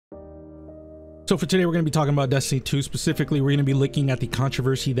So for today, we're going to be talking about Destiny 2. Specifically, we're going to be looking at the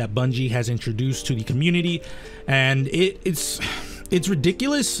controversy that Bungie has introduced to the community, and it's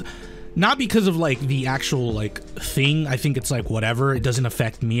ridiculous. Not because of like the actual like thing. I think it's like whatever. It doesn't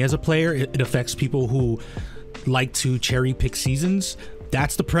affect me as a player. It affects people who like to cherry pick seasons.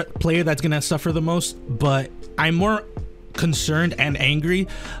 That's the player that's going to suffer the most. But I'm more concerned and angry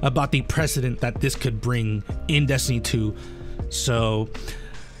about the precedent that this could bring in Destiny 2. So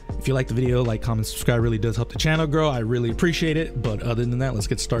if you like the video, like, comment, subscribe, really does help the channel grow. I really appreciate it. But other than that, let's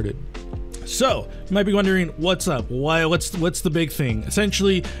get started. So you might be wondering, what's up? What's the big thing?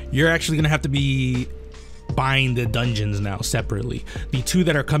 Essentially, you're actually gonna have to be buying the dungeons now separately. The two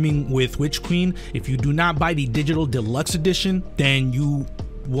that are coming with Witch Queen, if you do not buy the digital deluxe edition, then you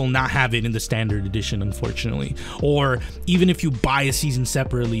will not have it in the standard edition, unfortunately. Or even if you buy a season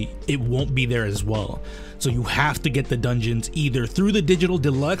separately, it won't be there as well. So you have to get the dungeons either through the digital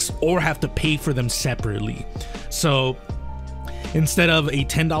deluxe or have to pay for them separately. So instead of a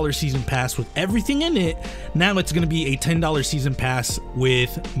 $10 season pass with everything in it, now it's going to be a $10 season pass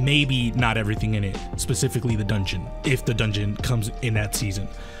with maybe not everything in it, specifically the dungeon, if the dungeon comes in that season.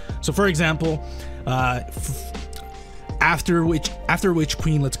 So for example, after Witch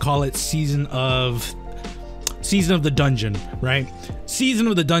Queen, let's call it season of the dungeon, right? Season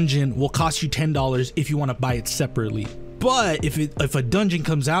of the dungeon will cost you $10 if you want to buy it separately. But if a dungeon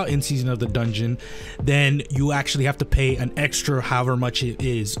comes out in season of the dungeon, then you actually have to pay an extra however much it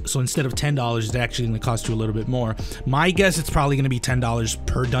is. So instead of $10, it's actually going to cost you a little bit more. My guess, it's probably going to be $10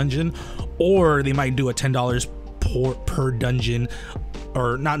 per dungeon, or they might do a $10 per dungeon,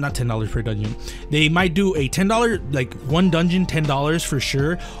 or not $10 per dungeon. They might do a $10, like one dungeon $10 for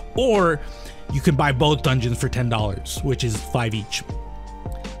sure, or you can buy both dungeons for $10, which is $5 each.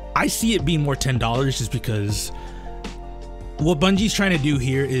 I see it being more $10 just because what Bungie's trying to do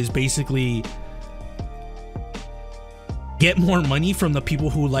here is basically get more money from the people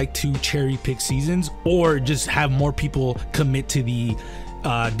who like to cherry pick seasons, or just have more people commit to the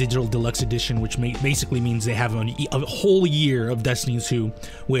digital deluxe edition, which basically means they have a whole year of Destiny 2,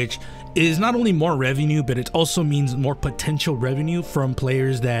 which is not only more revenue, but it also means more potential revenue from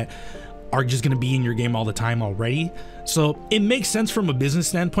players that are just going to be in your game all the time already. So it makes sense from a business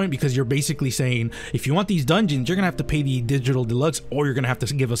standpoint, because you're basically saying, if you want these dungeons, you're gonna have to pay the digital deluxe, or you're gonna have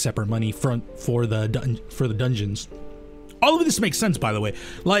to give us separate money for the dungeons. All of this makes sense, by the way.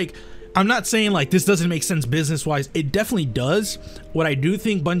 Like, I'm not saying like this doesn't make sense business wise. It definitely does. What I do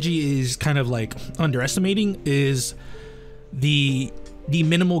think Bungie is kind of like underestimating is the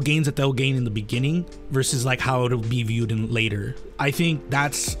minimal gains that they'll gain in the beginning versus like how it'll be viewed in later. I think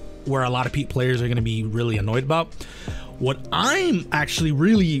that's where a lot of players are going to be really annoyed about. What I'm actually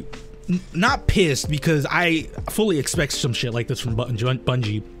really not pissed, because I fully expect some shit like this from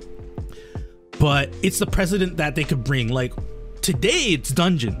Bungie, but it's the precedent that they could bring. Like, today it's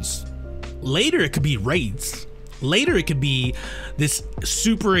dungeons, later it could be raids, later it could be this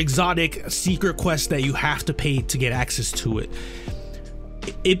super exotic secret quest that you have to pay to get access to it.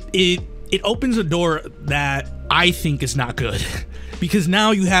 It opens a door that I think is not good. Because now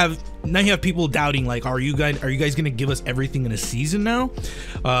you have people doubting, like, are you guys gonna give us everything in a season now?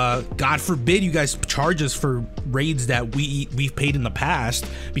 God forbid you guys charge us for raids that we've paid in the past,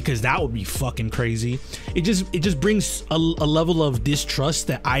 because that would be fucking crazy. It just brings a level of distrust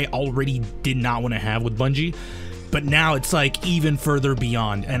that I already did not want to have with Bungie. But now it's like even further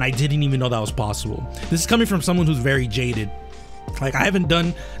beyond, and I didn't even know that was possible. This is coming from someone who's very jaded. Like, I haven't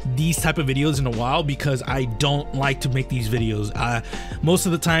done these type of videos in a while because I don't like to make these videos. Most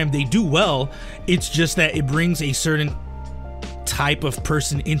of the time they do well. It's just that it brings a certain type of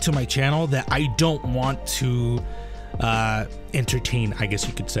person into my channel that I don't want to entertain, I guess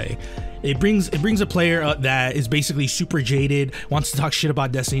you could say. It brings a player that is basically super jaded, wants to talk shit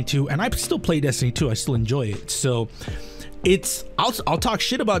about Destiny 2, and I still play Destiny 2. I still enjoy it. So I'll talk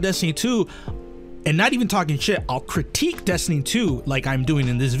shit about Destiny 2. And not even talking shit, I'll critique Destiny 2 like I'm doing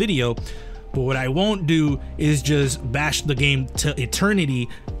in this video, but what I won't do is just bash the game to eternity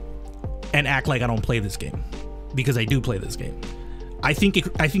and act like I don't play this game, because I do play this game. I think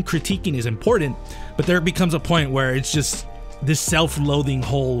critiquing is important, but there becomes a point where it's just this self-loathing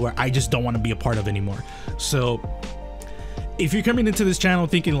hole where I just don't want to be a part of anymore. So if you're coming into this channel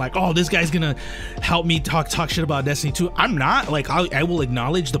thinking like, oh, this guy's gonna help me talk shit about Destiny 2, I'm not. Like, I will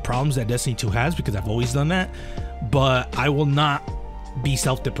acknowledge the problems that Destiny 2 has, because I've always done that, but I will not be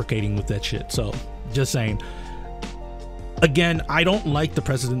self-deprecating with that shit. So just saying. again, I don't like the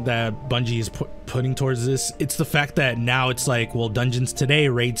precedent that Bungie is putting towards this. It's the fact that now it's like, well, dungeons today,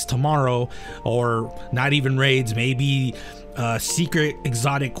 raids tomorrow, or not even raids, maybe secret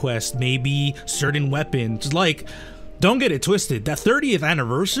exotic quest, maybe certain weapons. Like, don't get it twisted, that 30th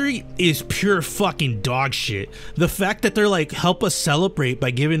anniversary is pure fucking dog shit. The fact that they're like, help us celebrate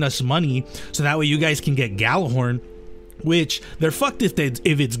by giving us money so that way you guys can get Galahorn, which they're fucked if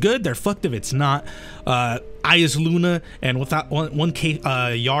it's good, they're fucked if it's not. Aya's Luna and without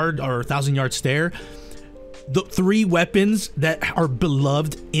 1k yard or 1,000 yard stare, the 3 weapons that are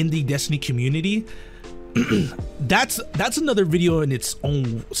beloved in the Destiny community. that's another video in its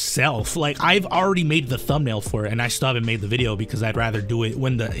own self. Like, I've already made the thumbnail for it and I still haven't made the video because I'd rather do it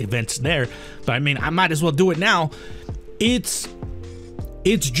when the event's there, but I mean, I might as well do it now. It's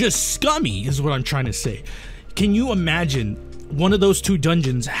just scummy is what I'm trying to say. Can you imagine one of those 2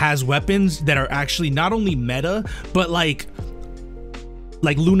 dungeons has weapons that are actually not only meta, but like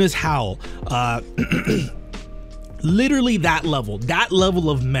Luna's Howl, literally that level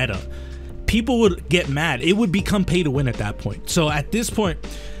of meta. People would get mad. It would become pay to win at that point. So at this point,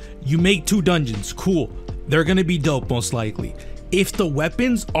 you make 2 dungeons, cool. They're gonna be dope most likely. If the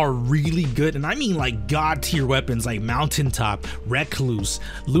weapons are really good, and I mean like god tier weapons like Mountaintop, Recluse,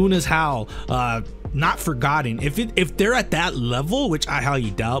 Luna's Howl, Not Forgotten, if they're at that level, which I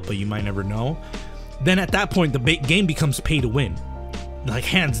highly doubt, but you might never know, then at that point the game becomes pay to win, like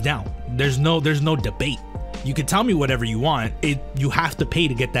hands down. There's no debate. You can tell me whatever you want, you have to pay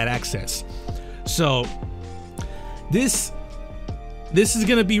to get that access. So this is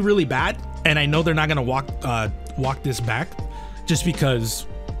gonna be really bad, and I know they're not gonna walk this back just because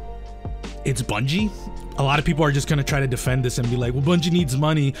it's Bungie. A lot of people are just gonna try to defend this and be like, well, Bungie needs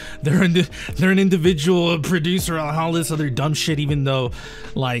money, they're an individual producer, all this other dumb shit, even though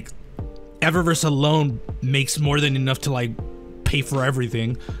like Eververse alone makes more than enough to like pay for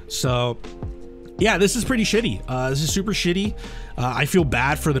everything. So yeah, this is pretty shitty. This is super shitty. I feel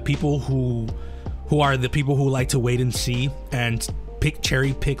bad for the people who are the people who like to wait and see and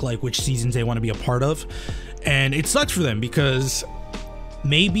cherry pick like which seasons they want to be a part of, and it sucks for them because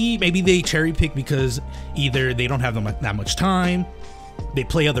maybe they cherry pick because either they don't have that much time, they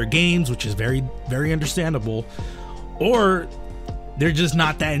play other games, which is very, very understandable, or they're just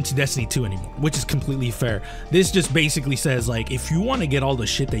not that into Destiny 2 anymore, which is completely fair. This just basically says like, if you want to get all the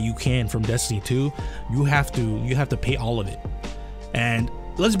shit that you can from Destiny 2, you have to pay all of it. And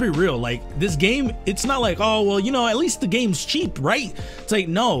let's be real, like this game, it's not like, oh well, you know, at least the game's cheap, right? It's like,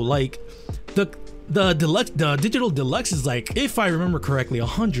 no, like the digital deluxe is like, if I remember correctly,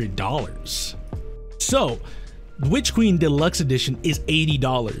 $100. So Witch Queen Deluxe Edition is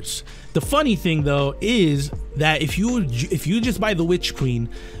 $80. The funny thing though is that if you just buy the Witch Queen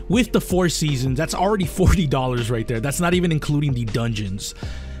with the 4 seasons, that's already $40 right there. That's not even including the dungeons.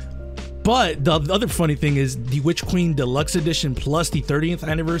 But the other funny thing is the Witch Queen Deluxe Edition plus the 30th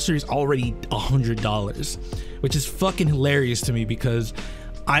anniversary is already $100, which is fucking hilarious to me because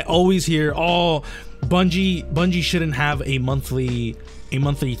I always hear, oh, Bungie shouldn't have a monthly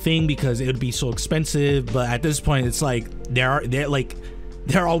thing because it would be so expensive. But at this point, it's like they're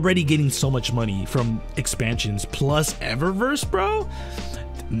already getting so much money from expansions plus Eververse, bro.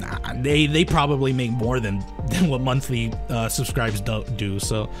 Nah, they probably make more than what monthly subscribes do.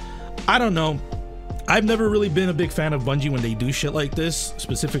 So I don't know. I've never really been a big fan of Bungie when they do shit like this.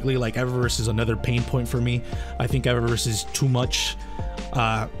 Specifically, like Eververse is another pain point for me. I think Eververse is too much.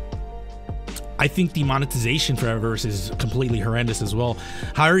 I think the monetization for Eververse is completely horrendous as well.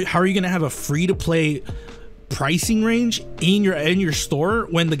 How are you gonna have a free-to-play pricing range in your store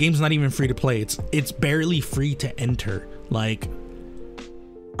when the game's not even free to play? It's barely free to enter. Like,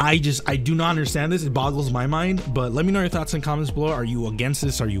 I do not understand this. It boggles my mind. But let me know your thoughts and comments below. Are you against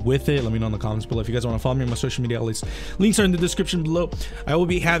this? Are you with it? Let me know in the comments below. If you guys want to follow me on my social media outlets, links are in the description below. I will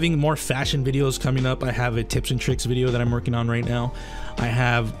be having more fashion videos coming up. I have a tips and tricks video that I'm working on right now. I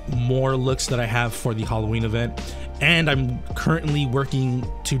have more looks that I have for the Halloween event, and I'm currently working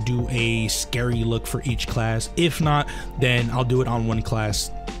to do a scary look for each class. If not, then I'll do it on one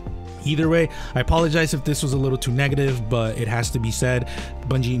class. Either way, I apologize if this was a little too negative, but it has to be said.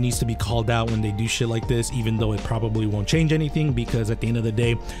 Bungie needs to be called out when they do shit like this, even though it probably won't change anything, because at the end of the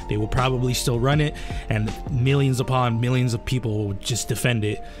day, they will probably still run it, and millions upon millions of people will just defend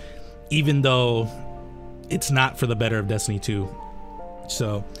it, even though it's not for the better of Destiny 2.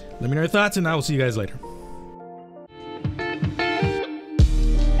 So let me know your thoughts, and I will see you guys later.